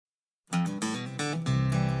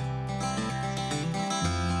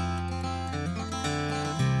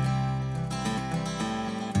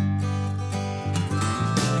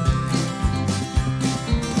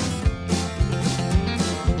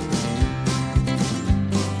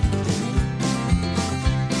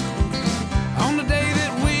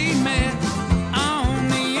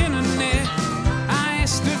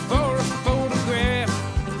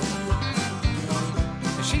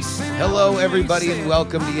everybody, and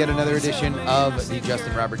welcome to yet another edition of the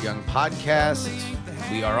Justin Robert Young podcast.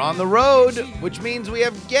 We are on the road, which means we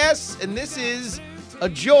have guests, and this is a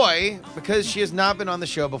joy because she has not been on the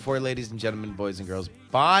show before, ladies and gentlemen, boys and girls.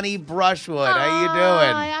 Bonnie Brushwood, how you doing?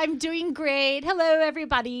 I'm doing great. Hello,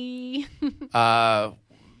 everybody. I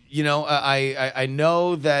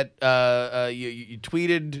know that you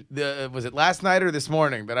tweeted, was it last night or this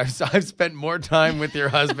morning, that I've spent more time with your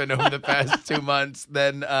husband over the past 2 months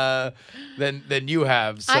than you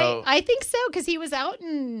have. So I think so, because he was out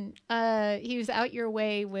your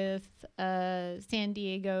way with San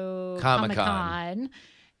Diego Comic-Con.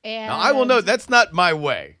 And now, I will note that's not my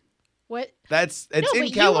way. What? It's No, in but you were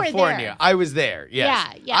California. there. I was there.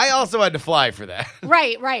 Yes. Yeah. I also had to fly for that.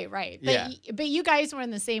 Right. Yeah. But you guys were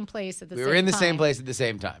in the same place at the same time. We were in the same place at the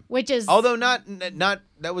same time. Which is... Although not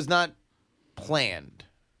that was not planned.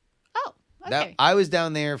 Oh, okay. I was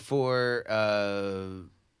down there for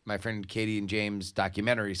my friend Katie and James'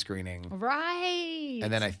 documentary screening. Right.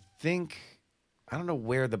 And then I don't know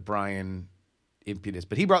where the Brian impetus,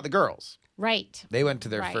 but he brought the girls. Right. They went to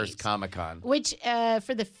their first Comic-Con. Which,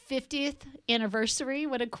 for the 50th anniversary,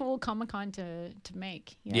 what a cool Comic-Con to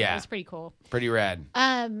make. Yeah. It was pretty cool. Pretty rad.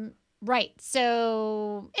 Right.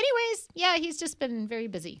 So, anyways, yeah, he's just been very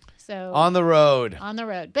busy. So On the road.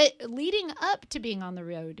 But leading up to being on the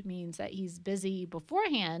road means that he's busy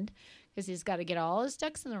beforehand because he's got to get all his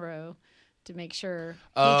ducks in a row to make sure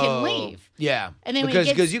he can leave. Yeah. And then when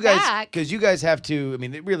he gets back... Because you guys have to, I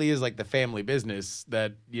mean, it really is like the family business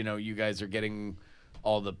that, you guys are getting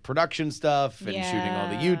all the production stuff and shooting all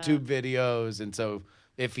the YouTube videos. And so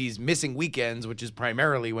if he's missing weekends, which is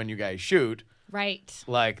primarily when you guys shoot... Right.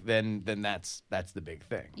 Like then that's the big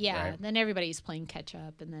thing. Yeah. Right? Then everybody's playing catch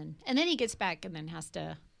up and then he gets back and then has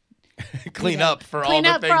to clean up for all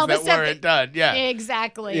the things that weren't done. Yeah.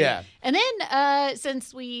 Exactly. Yeah. And then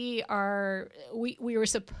since we were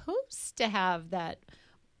supposed to have that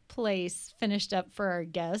place finished up for our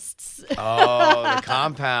guests. Oh, the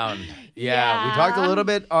compound. Yeah. We talked a little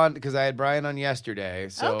bit because I had Brian on yesterday.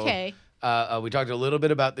 So okay. We talked a little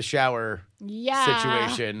bit about the shower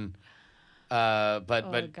situation.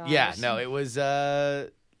 But yeah, no, it was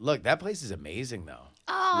look, that place is amazing though.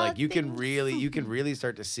 Oh, like you can really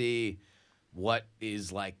start to see what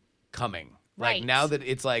is like coming. Right. Like now that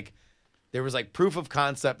it's like there was like proof of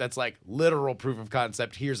concept that's like literal proof of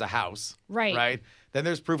concept, here's a house. Right? Then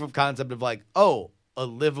there's proof of concept of like, oh, a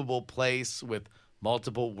livable place with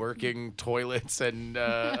multiple working toilets and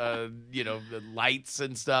lights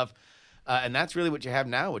and stuff. And that's really what you have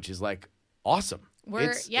now, which is like awesome.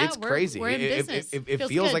 It's crazy. We're in business. It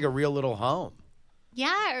feels like a real little home.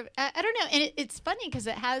 Yeah, I don't know, and it's funny because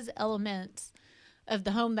it has elements of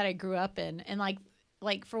the home that I grew up in, and like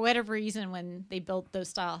for whatever reason, when they built those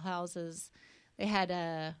style houses, they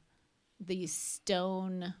had these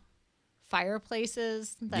stone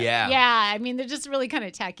fireplaces. Yeah. I mean, they're just really kind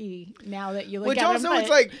of tacky now that you look at them. Which also, it's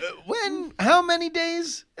like, how many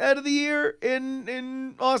days out of the year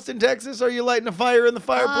in Austin, Texas, are you lighting a fire in the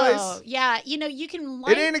fireplace? Oh, yeah. You can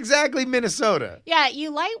light... It ain't exactly Minnesota. Yeah,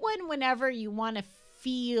 you light one whenever you want to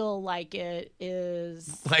feel like it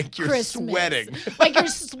is like you're Christmas. Sweating. Like you're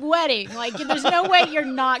sweating. Like there's no way you're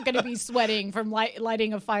not going to be sweating from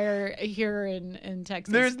lighting a fire here in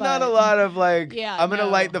Texas. There's not a lot of like, I'm going to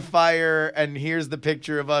light the fire and here's the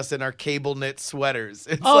picture of us in our cable knit sweaters.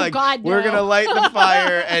 It's God, no. We're going to light the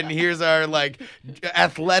fire and here's our like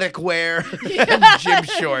athletic wear and gym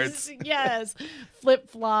shorts. Yes.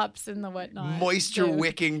 Flip-flops and the whatnot. Moisture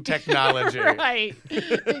wicking technology. Right.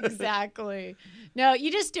 Exactly. No,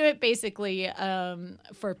 you just do it basically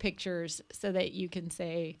for pictures so that you can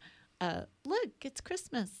say, look, it's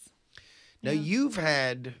Christmas. Now, you've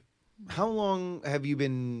had, how long have you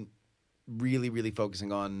been really, really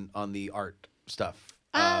focusing on the art stuff?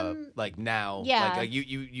 Like now? Yeah. Like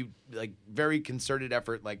you like very concerted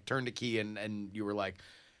effort, like turned a key and you were like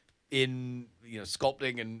in,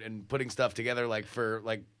 sculpting and putting stuff together like for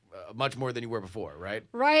like much more than you were before, right?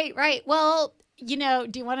 Right. Well, do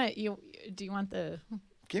you want the...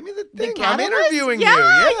 Give me the thing. The I'm catalyst? interviewing you.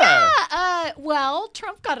 Yeah. Well,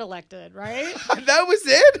 Trump got elected, right? That was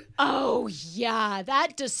it? Oh, yeah.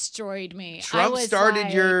 That destroyed me. Trump started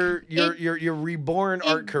like, your reborn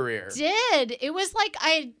art career. Did. It was like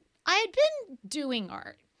I had been doing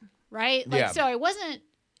art, right? So I wasn't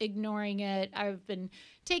ignoring it. I've been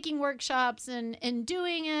taking workshops and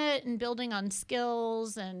doing it and building on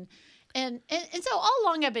skills and so all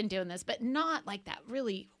along I've been doing this, but not like that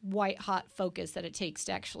really white hot focus that it takes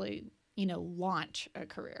to actually, launch a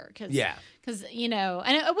career. Cause, and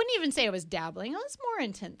I wouldn't even say I was dabbling. I was more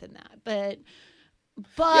intent than that, but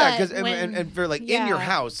yeah, because and for like in your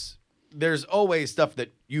house, there's always stuff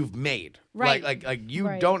that you've made. Right. Like you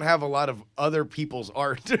don't have a lot of other people's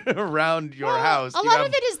art around your house. A lot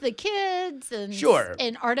of it is the kids and Sure.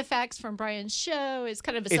 and artifacts from Brian's show. It's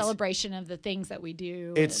kind of a celebration of the things that we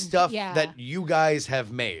do. It's stuff that you guys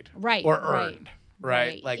have made. Right. Or earned.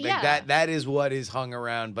 Right? Like that is what is hung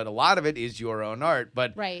around, but a lot of it is your own art.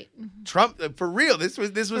 But Trump, for real, this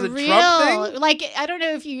was a Trump thing? Like, I don't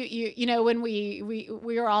know if you know, when we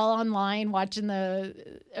were all online watching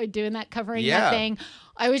doing that, covering that thing,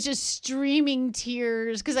 I was just streaming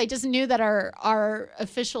tears because I just knew that our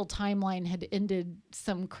official timeline had ended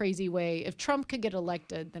some crazy way. If Trump could get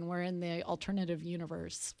elected, then we're in the alternative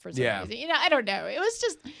universe for some reason. You know, I don't know.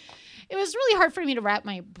 It was really hard for me to wrap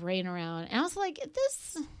my brain around. And I was like,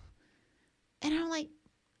 and I'm like,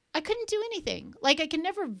 I couldn't do anything. Like, I can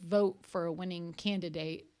never vote for a winning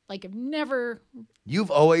candidate. Like, I've never.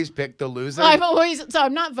 You've always picked the loser? So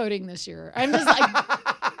I'm not voting this year. I'm just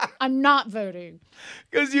like, I'm not voting.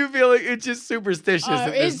 Because you feel like it's just superstitious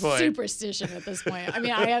at this point. It's superstition at this point. I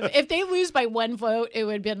mean, if they lose by one vote, it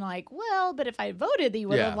would have been like, well, but if I voted, they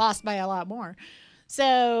would have lost by a lot more.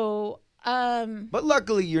 So. But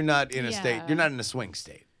luckily, you're not in a state. You're not in a swing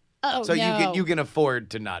state. Oh, so no. you can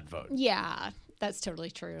afford to not vote. Yeah, that's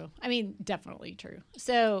totally true. I mean, definitely true.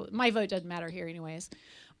 So my vote doesn't matter here, anyways.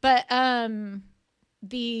 But that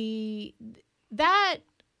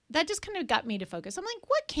just kind of got me to focus. I'm like,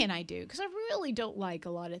 what can I do? Because I really don't like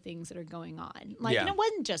a lot of things that are going on. Like, and it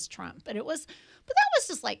wasn't just Trump, but that was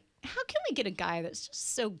just like, how can we get a guy that's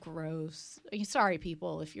just so gross? I mean, sorry,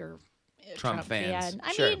 people, if you're a Trump fans.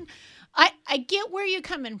 I mean. I get where you're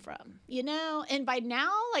coming from, you know? And by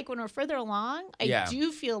now, like when we're further along, I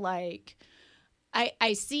do feel like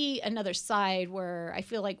I see another side where I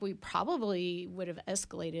feel like we probably would have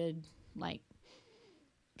escalated like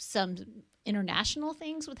some international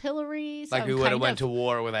things with Hillary. So like we would have went to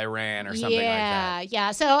war with Iran or something like that.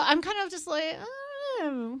 Yeah. So I'm kind of just like, I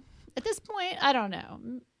don't know. At this point, I don't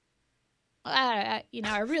know. I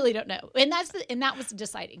really don't know, and that was the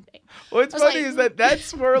deciding thing. What's funny is that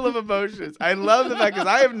swirl of emotions. I love the fact because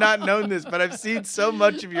I have not known this, but I've seen so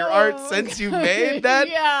much of your art since you made that,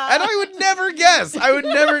 and I would never guess. I would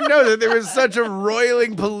never know that there was such a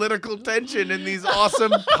roiling political tension in these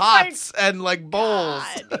awesome pots and like bowls.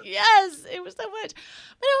 God. Yes, it was so much,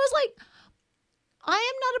 but I was like, I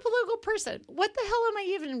am not a political person. What the hell am I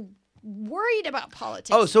even worried about politics?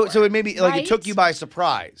 Oh, so it maybe like it took you by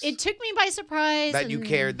surprise. It took me by surprise that you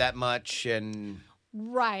cared that much, and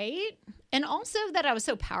and also that I was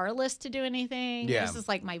so powerless to do anything. Yeah, this is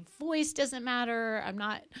like my voice doesn't matter. I'm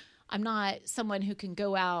not someone who can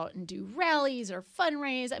go out and do rallies or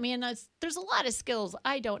fundraise. I mean, there's a lot of skills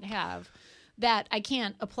I don't have that I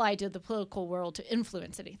can't apply to the political world to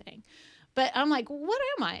influence anything. But I'm like, what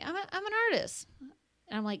am I? I'm an artist,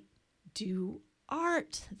 and I'm like, do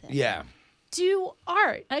art then. Yeah. Do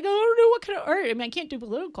art. I go, I don't know what kind of art. I mean, I can't do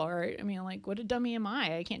political art. I mean, like, what a dummy am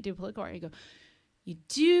I? I can't do political art. I go, you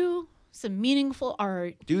do some meaningful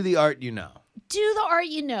art. Do the art you know. Do the art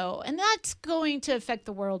you know. And that's going to affect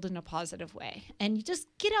the world in a positive way. And you just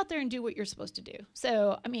get out there and do what you're supposed to do.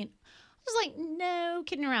 So, I mean, I was like, no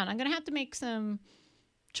kidding around. I'm going to have to make some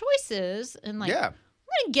choices. And like, I'm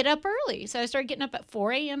going to get up early. So I started getting up at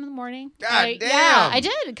 4 a.m. in the morning. God damn. Yeah, I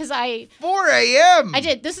did. Because 4 a.m. I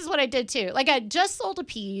did. This is what I did too. Like, I just sold a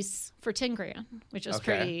piece for $10,000, which was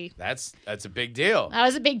pretty. That's a big deal. That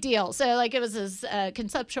was a big deal. So like, it was this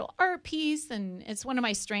conceptual art piece. And it's one of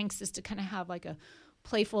my strengths is to kind of have like a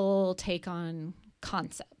playful take on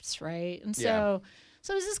concepts. Right. And so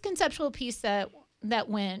it was this conceptual piece that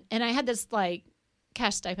went, and I had this like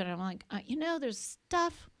cash stipend. And I'm like, there's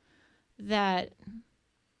stuff that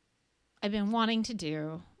I've been wanting to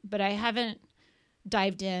do, but I haven't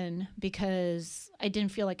dived in because I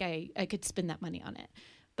didn't feel like I could spend that money on it.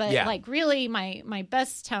 But like, really, my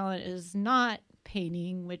best talent is not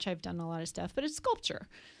painting, which I've done a lot of stuff, but it's sculpture.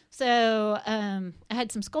 So I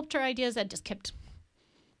had some sculpture ideas that just kept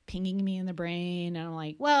pinging me in the brain. And I'm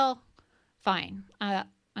like, well, fine.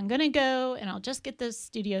 I'm going to go and I'll just get this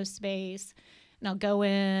studio space and I'll go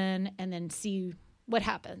in and then see what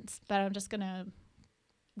happens. But I'm just going to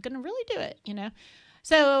really do it,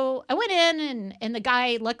 So I went in and the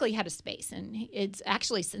guy luckily had a space, and it's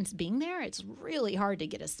actually, since being there, it's really hard to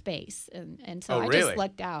get a space. And so just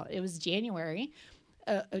lucked out. It was January,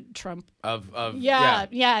 Trump. So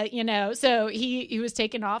he was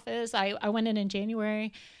taking office. I went in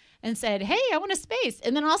January and said, hey, I want a space.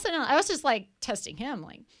 And then all of a sudden I was just like testing him,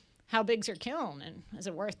 like, how big's your kiln? And is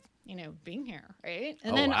it worth, being here? Right.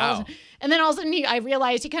 And then all of a sudden I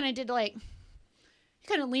realized he kind of did like, he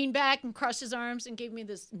kind of leaned back and crossed his arms and gave me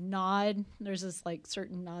this nod. There's this like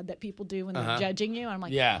certain nod that people do when they're judging you. And I'm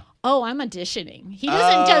like, oh, I'm auditioning. He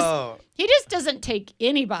just doesn't take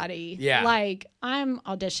anybody. Yeah. Like I'm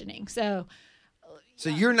auditioning. So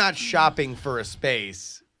you're not shopping for a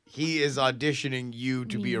space. He is auditioning you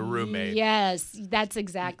to be a roommate. Yes, that's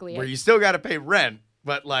exactly Where you still got to pay rent,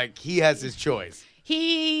 but like he has his choice.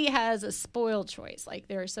 He has a spoiled choice. Like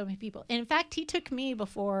there are so many people. And in fact, he took me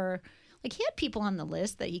before. Like he had people on the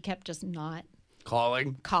list that he kept just not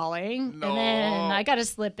calling. No. And then I got to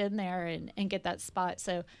slip in there and get that spot.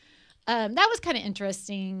 So that was kind of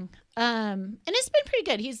interesting. And it's been pretty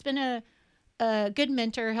good. He's been a good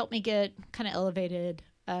mentor, helped me get kind of elevated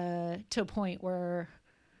to a point where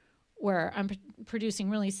I'm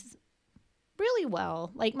producing really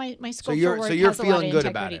well. Like my sculptural work has a lot of integrity.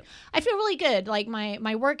 About it. I feel really good. Like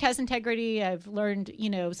my work has integrity. I've learned,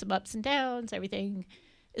 some ups and downs, everything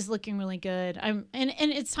is looking really good. And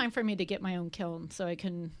it's time for me to get my own kiln so I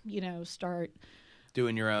can, start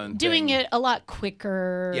doing your own doing thing. It a lot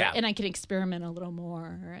quicker. Yeah. And I can experiment a little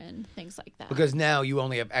more and things like that. Because now you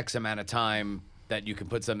only have X amount of time that you can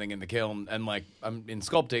put something in the kiln, and like in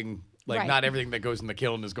sculpting, like not everything that goes in the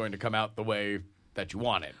kiln is going to come out the way that you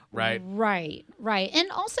want it, right? Right. And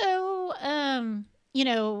also,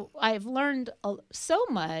 I've learned so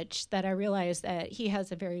much that I realized that he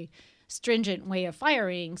has a very stringent way of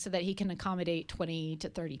firing so that he can accommodate 20 to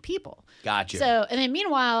 30 people. Gotcha. So, and then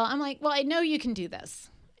meanwhile, I'm like, well, I know you can do this,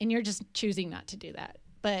 and you're just choosing not to do that.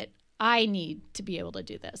 But I need to be able to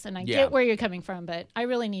do this. And I get where you're coming from, but I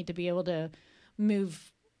really need to be able to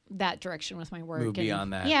move that direction with my work. Move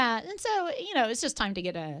beyond that. Yeah. And so, it's just time to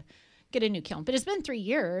get a new kiln. But it's been 3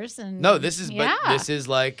 years. And no, this is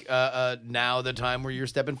like now the time where you're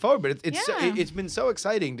stepping forward. But it's been so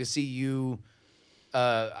exciting to see you.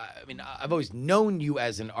 I mean, I've always known you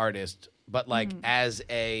as an artist, but like as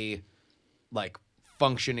a like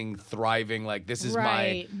functioning, thriving, like this is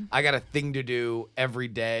I got a thing to do every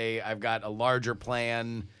day. I've got a larger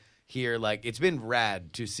plan here. Like it's been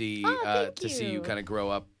rad to see see you kind of grow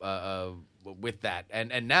up with that,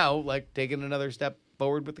 and now like taking another step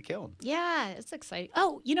forward with the kiln. Yeah, it's exciting.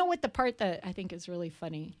 Oh, you know what? The part that I think is really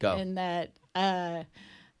funny and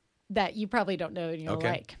that you probably don't know and you'll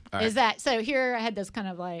like is that. So here I had this kind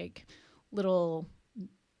of like little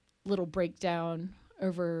breakdown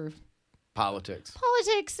over politics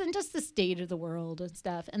and just the state of the world and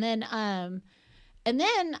stuff. And then I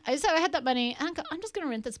had that money and I'm just going to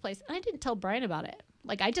rent this place. And I didn't tell Brian about it.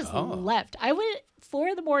 Like I just left. I went 4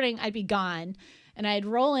 a.m. I'd be gone. And I'd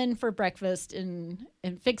roll in for breakfast and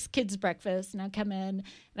fix kids' breakfast, and I'd come in, and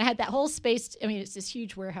I had that whole space. I mean, it's this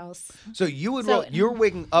huge warehouse. So you're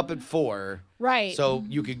waking up at 4, right? So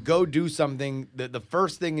you could go do something. The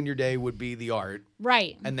first thing in your day would be the art,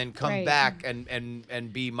 right? And then come back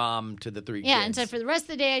and be mom to the 3 kids. Yeah, and so for the rest of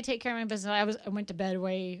the day, I take care of my business. I went to bed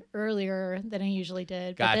way earlier than I usually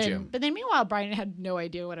did. Gotcha. But then meanwhile, Brian had no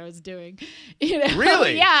idea what I was doing.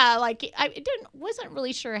 Really? Yeah, like I wasn't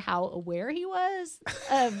really sure how aware he was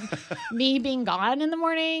of me being gone in the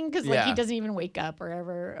morning because he doesn't even wake up or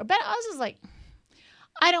ever. But I was just like,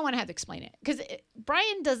 I don't want to have to explain it because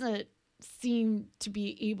Brian doesn't seem to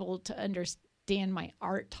be able to understand my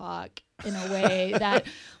art talk in a way that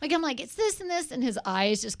like I'm like it's this and this, and his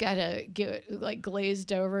eyes just gotta get like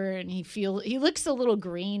glazed over, and he looks a little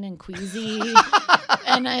green and queasy.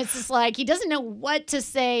 And it's just like he doesn't know what to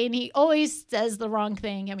say, and he always says the wrong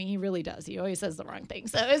thing. I mean, he really does. He always says the wrong thing.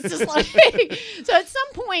 So it's just like so at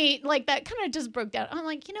some point, like that kind of just broke down. I'm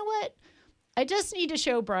like, you know what? I just need to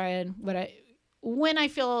show Brian when I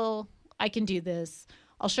feel I can do this.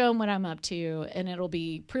 I'll show him what I'm up to, and it'll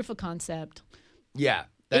be proof of concept. Yeah.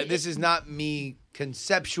 This is not me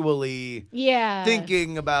conceptually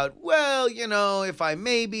thinking about, well, if I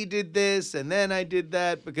maybe did this and then I did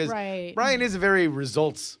that, because Brian is a very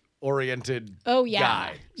results-oriented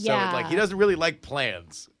guy. So like he doesn't really like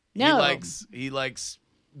plans. No. He likes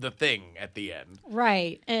the thing at the end.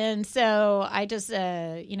 Right. And so I just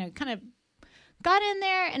kind of got in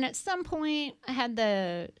there, and at some point I had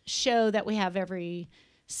the show that we have every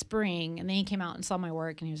spring, and then he came out and saw my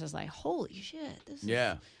work, and he was just like, holy shit,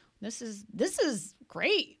 this is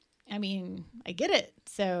great. I mean, I get it.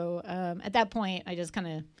 So at that point I just kind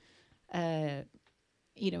of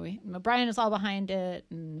Brian is all behind it,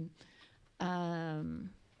 and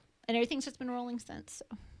everything's just been rolling since. So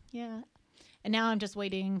yeah. And now I'm just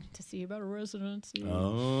waiting to see about a residency.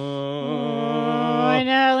 Oh, I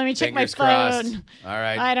know. Let me check my phone. Crossed. All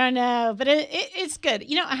right. I don't know. But it's good.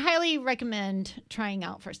 I highly recommend trying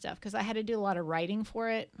out for stuff because I had to do a lot of writing for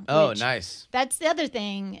it. Oh, nice. That's the other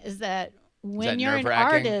thing is that when you're an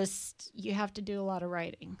artist, you have to do a lot of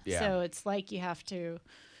writing. Yeah. So it's like you have to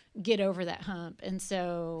get over that hump. And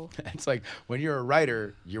so it's like when you're a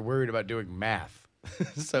writer, you're worried about doing math.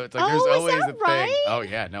 So it's like there's always a thing. Oh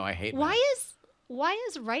yeah, no, I hate math. Why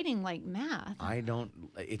is writing like math? I don't.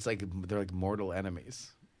 It's like they're like mortal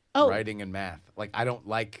enemies. Oh. Writing and math. Like I don't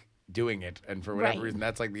like doing it, and for whatever reason,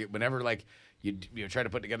 that's like whenever like you try to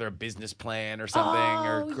put together a business plan or something,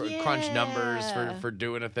 or crunch numbers for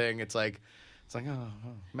doing a thing. It's like oh,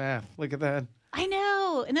 math. Look at that. I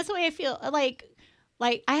know, and that's the way I feel. Like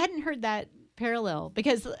I hadn't heard that parallel,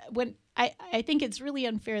 because when I think it's really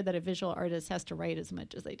unfair that a visual artist has to write as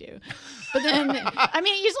much as they do. But then, I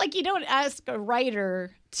mean, it's like you don't ask a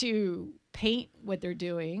writer to paint what they're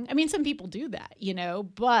doing. I mean, some people do that,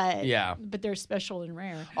 but they're special and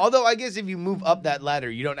rare. Although I guess if you move up that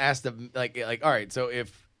ladder, you don't ask them like all right, so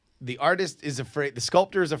if the artist is afraid, the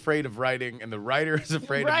sculptor is afraid of writing, and the writer is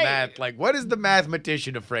afraid of math. Like, what is the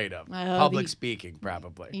mathematician afraid of? Public speaking,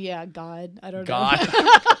 probably. Yeah, God. I don't know. God.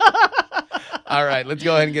 All right, let's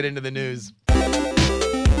go ahead and get into the news.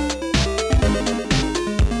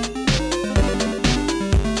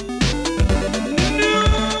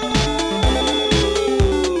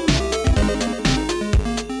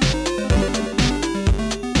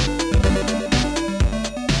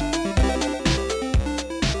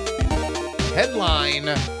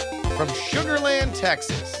 Headline from Sugar Land,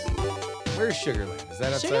 Texas. Where's Sugar Land? Is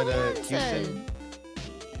that outside of Houston?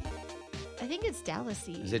 I think it's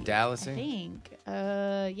Dallas-y. Is it Dallas-y? I think.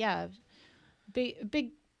 Yeah. Pretty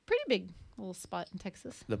big little spot in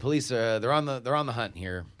Texas. The police they're on the hunt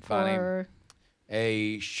here. For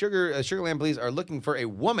Sugar Land police are looking for a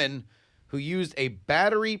woman who used a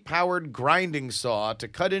battery-powered grinding saw to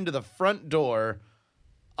cut into the front door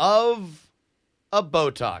of a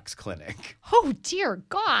Botox clinic. Oh, dear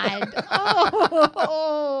God.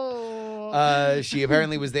 She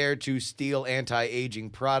apparently was there to steal anti-aging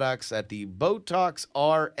products at the Botox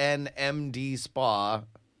RNMD Spa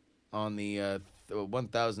on the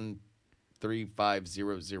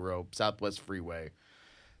 1,3500 Southwest Freeway.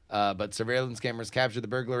 But surveillance cameras captured the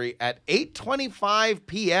burglary at 8:25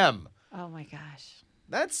 p.m. Oh, my gosh.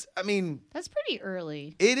 That's pretty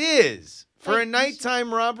early. It is. For a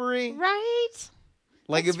nighttime robbery. Right?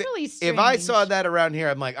 Like if I saw that around here,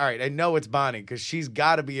 I'm like, all right, I know it's Bonnie because she's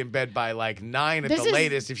got to be in bed by like 9 at the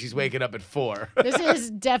latest if she's waking up at 4. This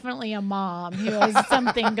is definitely a mom who has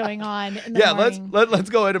something going on in the morning. Let's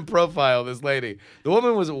go ahead and profile this lady. The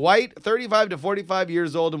woman was white, 35 to 45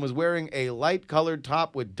 years old, and was wearing a light-colored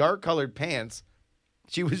top with dark-colored pants.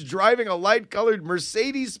 She was driving a light-colored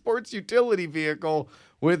Mercedes sports utility vehicle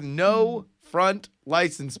with no front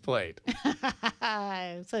license plate.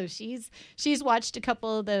 So she's watched a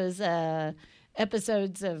couple of those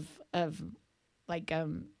episodes of like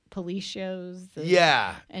police shows.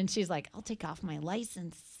 And she's like, I'll take off my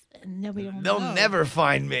license and nobody will know. They'll never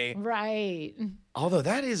find me. Right. Although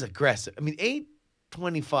that is aggressive. I mean,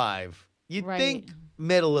 8:25, you'd think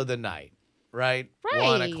middle of the night. Right?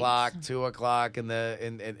 1 o'clock, 2 o'clock in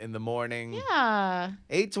the morning. Yeah.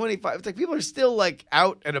 8:25. It's like people are still like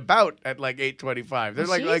out and about at like 8:25. They're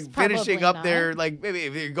like finishing up their like maybe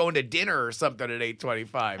if you're going to dinner or something at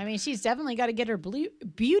 8:25. I mean, she's definitely got to get her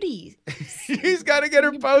beauty. She's got to get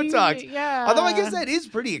her Botox. Yeah. Although I guess that is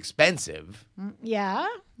pretty expensive. Yeah.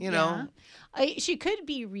 You know. She could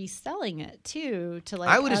be reselling it too to like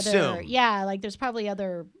I would assume. Yeah, like there's probably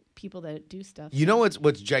other people that do stuff. You know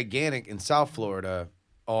what's gigantic in South Florida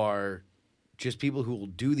are just people who will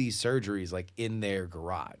do these surgeries like in their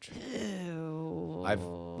garage. Ew.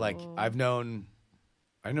 I've known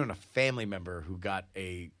a family member who got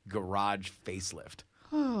a garage facelift.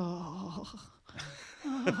 Oh.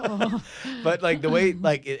 But like the way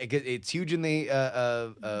like it's huge in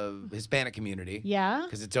the Hispanic community. Yeah.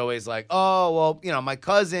 Because it's always like, oh well, my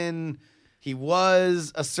cousin, he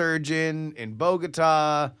was a surgeon in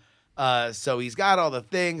Bogota. So he's got all the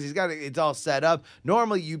things. It's all set up.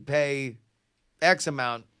 Normally you pay X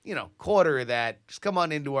amount, quarter of that. Just come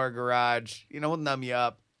on into our garage. We'll numb you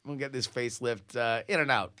up. We'll get this facelift in and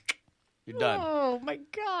out. You're done. Oh, my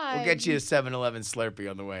God. We'll get you a 7-Eleven Slurpee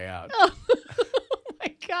on the way out. Oh,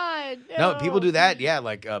 my God. No, people do that. Yeah,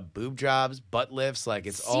 like boob jobs, butt lifts. Like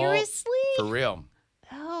it's Seriously? all for real.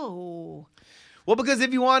 Oh. Well, because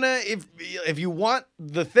if you want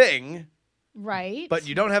the thing, right, but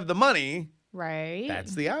you don't have the money, right,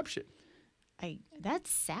 that's the option. That's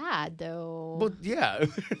sad, though. Well, yeah,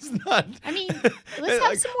 it's not. I mean, let's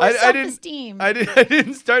have some more self-esteem. I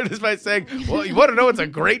didn't start this by saying, well, you want to know what's a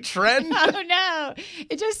great trend? Oh, no.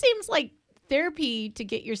 It just seems like therapy to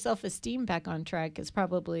get your self-esteem back on track is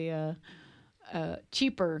probably a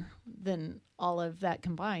cheaper than all of that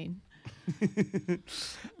combined.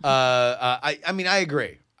 I mean, I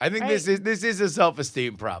agree. I think this is a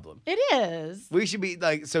self-esteem problem. It is. We should be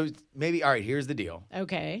like, so maybe, all right, here's the deal.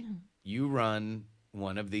 Okay. You run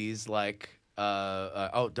one of these like,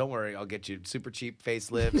 don't worry, I'll get you super cheap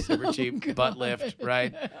facelift, super cheap butt lift,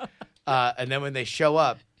 right? And then when they show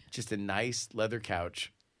up, just a nice leather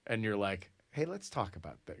couch, and you're like, hey, let's talk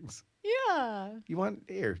about things. Yeah. You want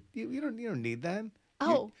here? You don't need that.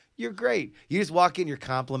 Oh, you're great. You just walk in, you're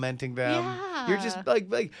complimenting them. Yeah. You're just like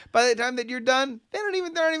by the time that you're done, they're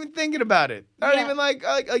not even thinking about it. They're not even like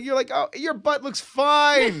you're like, oh, your butt looks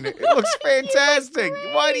fine. It looks fantastic.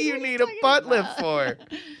 Why do you need a butt lift for?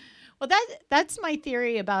 Well, that's my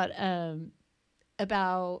theory about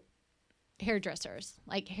hairdressers.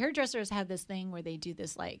 Like hairdressers have this thing where they do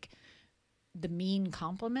this like the mean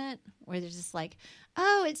compliment where they're just like,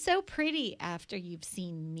 oh, it's so pretty after you've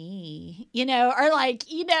seen me, or like,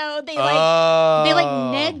 they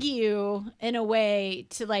like neg you in a way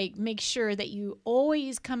to like make sure that you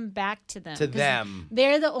always come back to them.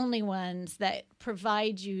 They're the only ones that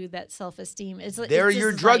provide you that self-esteem. They're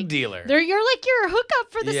your drug dealer. You're like your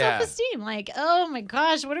hookup for the self-esteem. Like, oh my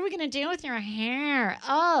gosh, what are we going to do with your hair?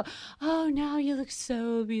 Oh, now you look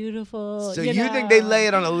so beautiful. So you think they lay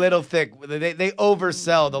it on a little thick? They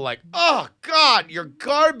oversell. They're like, oh God, you're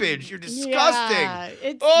garbage. You're disgusting. Yeah,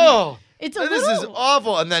 this is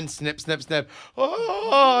awful. And then snip, snip, snip.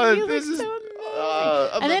 Oh, this is.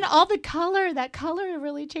 And then all the color, that color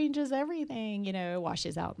really changes everything. It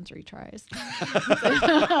washes out in 3 tries.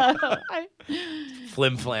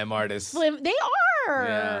 Flim flam artists. They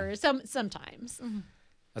are. Yeah. Sometimes.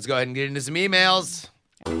 Let's go ahead and get into some emails.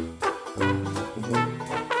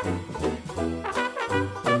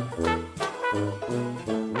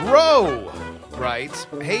 Roe writes,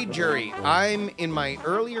 hey Jury, I'm in my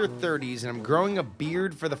earlier 30s and I'm growing a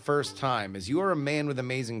beard for the first time. As you are a man with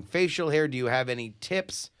amazing facial hair, do you have any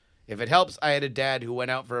tips? If it helps, I had a dad who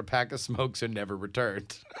went out for a pack of smokes and never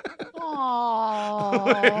returned. Oh,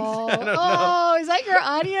 is that your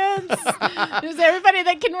audience? Is there everybody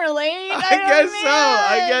that can relate?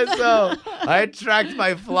 I guess so. I attract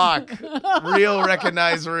my flock. Real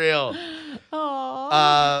recognize real.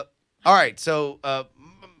 All right, so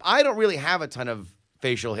I don't really have a ton of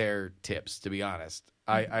facial hair tips, to be honest.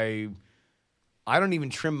 I don't even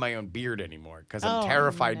trim my own beard anymore because I'm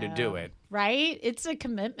terrified to do it. Right? It's a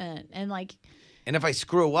commitment. And if I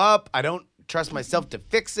screw up, I don't trust myself to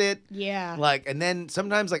fix it. Yeah. And then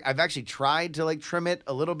sometimes I've actually tried to trim it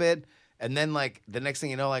a little bit. And then the next thing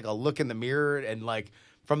you know, I'll look in the mirror and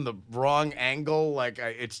from the wrong angle,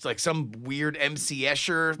 it's some weird MC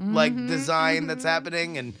Escher design that's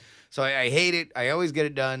happening. And so I hate it. I always get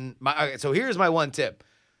it done. So here's my one tip.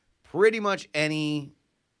 Pretty much any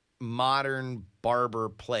modern barber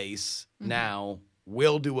place now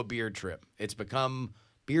will do a beard trim. It's become,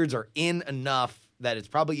 beards are in enough that it's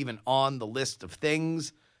probably even on the list of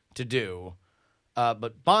things to do.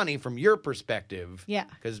 But Bonnie, from your perspective,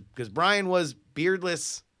 because Brian was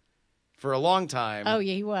beardless for a long time. Oh,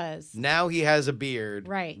 yeah, he was. Now he has a beard.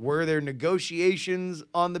 Right. Were there negotiations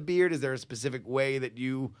on the beard? Is there a specific way that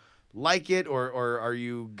you like it, or are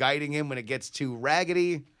you guiding him when it gets too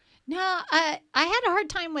raggedy? No, I had a hard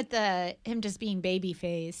time with him just being baby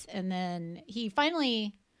face, and then he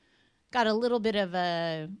finally got a little bit of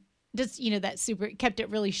a that super kept it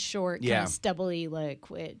really short, kind of stubbly look,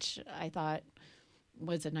 which I thought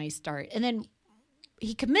was a nice start. And then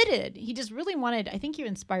he committed. He just really wanted. I think you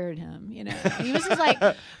inspired him. He was just like,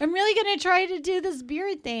 I'm really gonna try to do this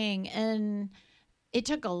beard thing, and it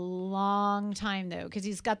took a long time, though, because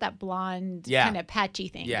he's got that blonde kind of patchy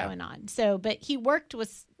thing going on. So, but he worked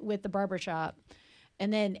with the barbershop.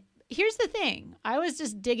 And then here's the thing. I was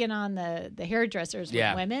just digging on the hairdressers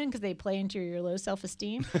with women because they play into your low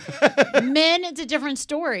self-esteem. Men, it's a different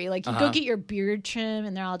story. You go get your beard trim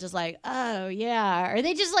and they're all just like, oh, yeah. Or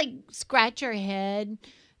they just scratch your head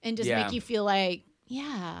and just make you feel like,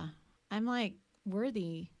 yeah, I'm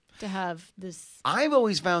worthy to have this. I've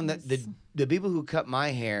always found that the people who cut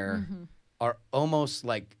my hair are almost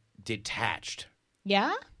detached.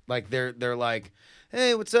 Yeah? They're like,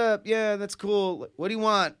 hey, what's up? Yeah, that's cool. What do you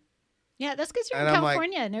want? Yeah, that's because you're in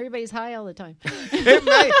California and everybody's high all the time. it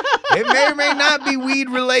may or may not be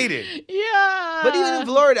weed related. Yeah. But even in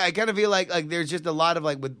Florida, I kind of feel like there's just a lot of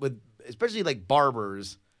with especially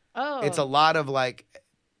barbers. Oh. It's a lot of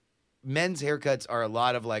men's haircuts are a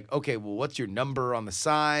lot of like, okay, well, what's your number on the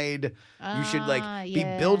side? You should like be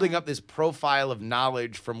building up this profile of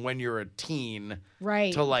knowledge from when you're a teen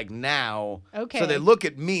to like now. Okay. So they look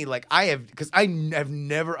at me like because I've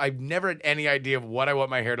never had any idea of what I want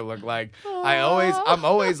my hair to look like. I'm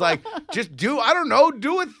always like, just do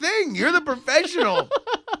a thing. You're the professional.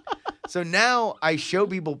 So now I show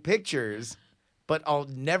people pictures, but I'll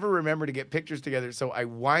never remember to get pictures together. So I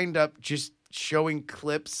wind up just showing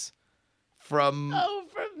clips from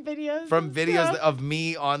videos of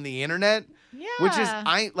me on the internet. Yeah. Which is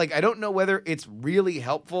I don't know whether it's really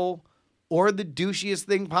helpful or the douchiest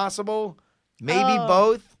thing possible. Maybe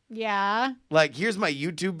both. Yeah. Like, here's my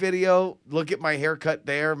YouTube video. Look at my haircut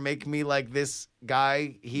there. Make me like this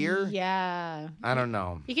guy here. Yeah. I don't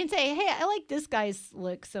know. You can say, hey, I like this guy's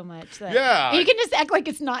look so much. That you can just act like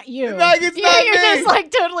it's not you. Like it's not You're just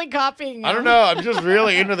like totally copying him. I don't know. I'm just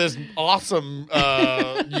really into this awesome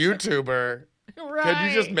YouTuber. Right. Could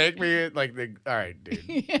you just make me like all right, dude.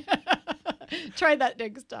 Yeah. Try that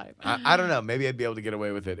next time. I don't know. Maybe I'd be able to get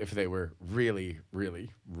away with it if they were really,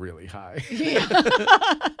 really, really high. Yeah.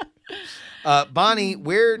 Bonnie,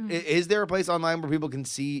 is there a place online where people can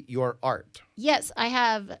see your art? Yes, I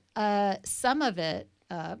have some of it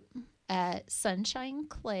up at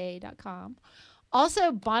sunshineclay.com.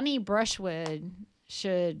 Also, Bonnie Brushwood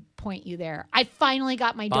should point you there. I finally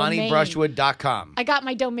got my domain. BonnieBrushwood.com. I got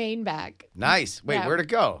my domain back. Nice. Wait, where'd it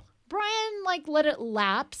go? Brian let it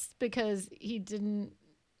lapse because he didn't,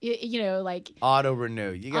 auto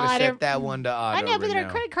renew. You got to set that one to auto renew. I know, but their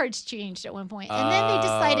credit cards changed at one point. And then they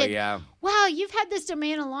decided, wow, you've had this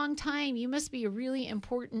domain a long time. You must be really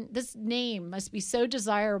important. This name must be so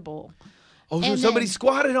desirable. Oh, so somebody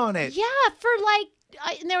squatted on it. Yeah,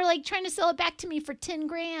 and they were like trying to sell it back to me for $10,000.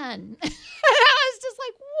 And I was just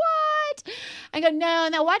like, what? I go, no.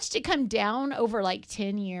 And I watched it come down over like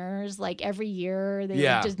 10 years. Like every year they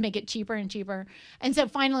would just make it cheaper and cheaper. And so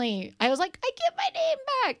finally I was like, I get my name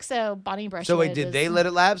back. So Bonnie Brushwood. So wait, did they let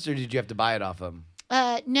it lapse or did you have to buy it off them?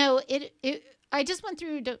 No, I just went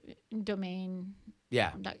through domain.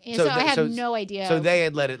 Yeah. So I had no idea. So they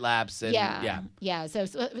had let it lapse. And, yeah. So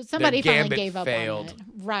somebody finally gave up on it.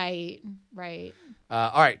 Right.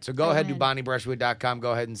 All right, so go ahead to BonnieBrushwood.com.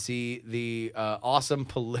 Go ahead and see the awesome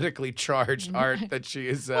politically charged art that she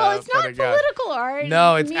is well, it's not political art.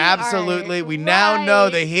 No, it's absolutely. Art. We now know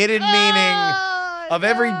the hidden meaning of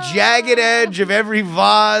every jagged edge of every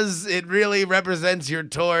vase. It really represents your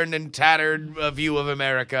torn and tattered view of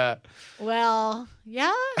America. Well,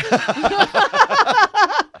 yeah.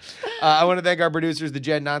 I want to thank our producers, the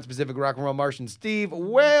Jen, Non-Specific Rock and Roll Martian, Steve,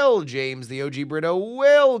 Will, James, the OG Brito,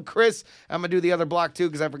 Will, Chris. I'm going to do the other block, too,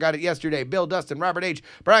 because I forgot it yesterday. Bill, Dustin, Robert H.,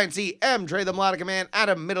 Brian C., M., Trey the Melodica Man,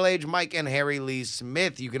 Adam, Middle Age, Mike, and Harry Lee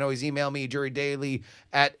Smith. You can always email me,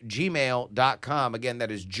 jurydaily@gmail.com. Again, that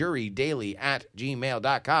is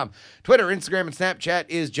jurydaily@gmail.com. Twitter, Instagram, and Snapchat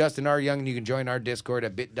is Justin R. Young, and you can join our Discord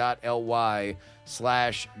at bit.ly/jury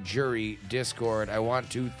Discord. I want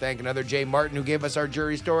to thank another Jay Martin who gave us our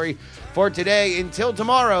jury story for today. Until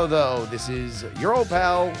tomorrow, though, this is your old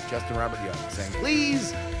pal, Justin Robert Young, saying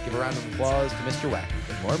please give a round of applause to Mr. Wacky.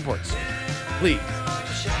 But more importantly, please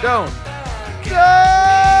don't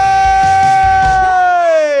die!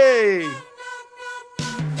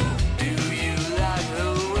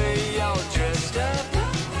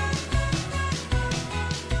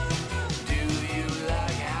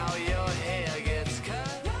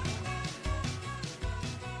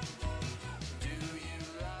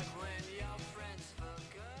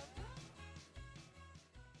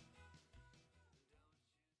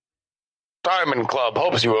 Diamond Club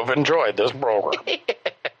hopes you have enjoyed this program.